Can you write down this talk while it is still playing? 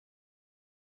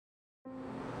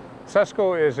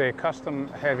CESSCO is a custom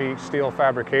heavy steel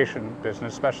fabrication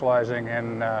business specializing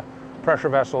in pressure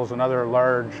vessels and other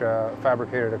large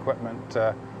fabricated equipment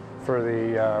for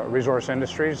the resource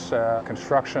industries,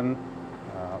 construction,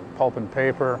 pulp and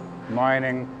paper,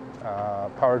 mining,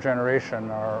 power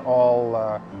generation are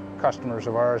all customers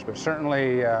of ours, but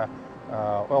certainly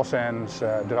oil sands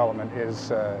development is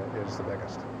the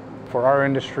biggest. For our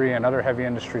industry and other heavy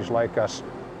industries like us,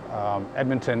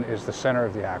 Edmonton is the center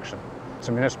of the action. It's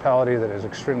a municipality that is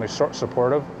extremely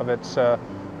supportive of its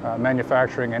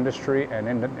manufacturing industry and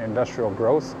industrial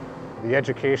growth. The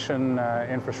education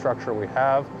infrastructure we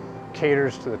have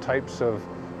caters to the types of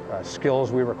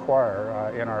skills we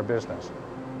require in our business.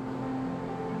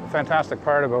 The fantastic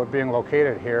part about being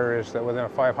located here is that within a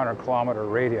 500-kilometer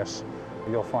radius,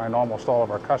 you'll find almost all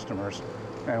of our customers,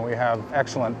 and we have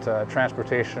excellent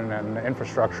transportation and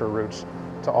infrastructure routes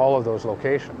to all of those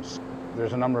locations.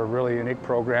 There's a number of really unique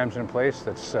programs in place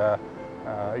that's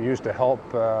used to help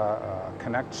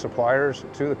connect suppliers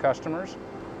to the customers,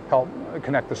 help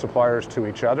connect the suppliers to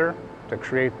each other, to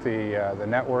create the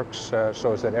networks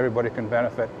so that everybody can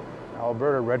benefit.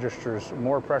 Alberta registers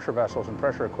more pressure vessels and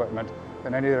pressure equipment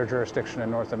than any other jurisdiction in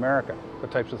North America, the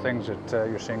types of things that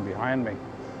you're seeing behind me.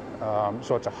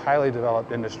 So it's a highly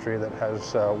developed industry that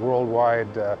has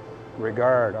worldwide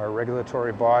regard. Our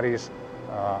regulatory bodies,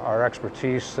 our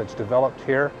expertise that's developed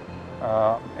here,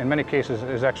 in many cases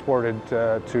is exported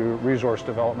to resource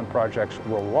development projects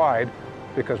worldwide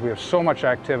because we have so much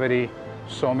activity.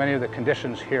 So many of the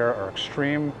conditions here are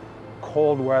extreme,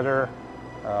 cold weather,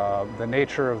 the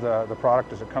nature of the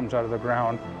product as it comes out of the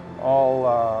ground,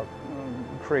 all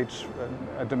creates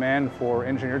a demand for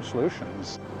engineered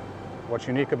solutions. What's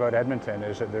unique about Edmonton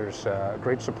is that there's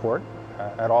great support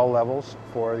at all levels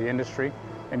for the industry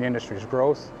and the industry's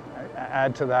growth.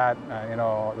 Add to that,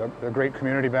 the great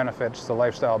community benefits, the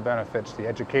lifestyle benefits, the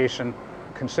education,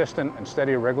 consistent and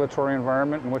steady regulatory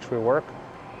environment in which we work,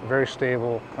 very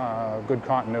stable, good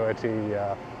continuity.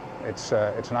 It's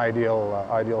an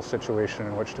ideal situation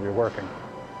in which to be working.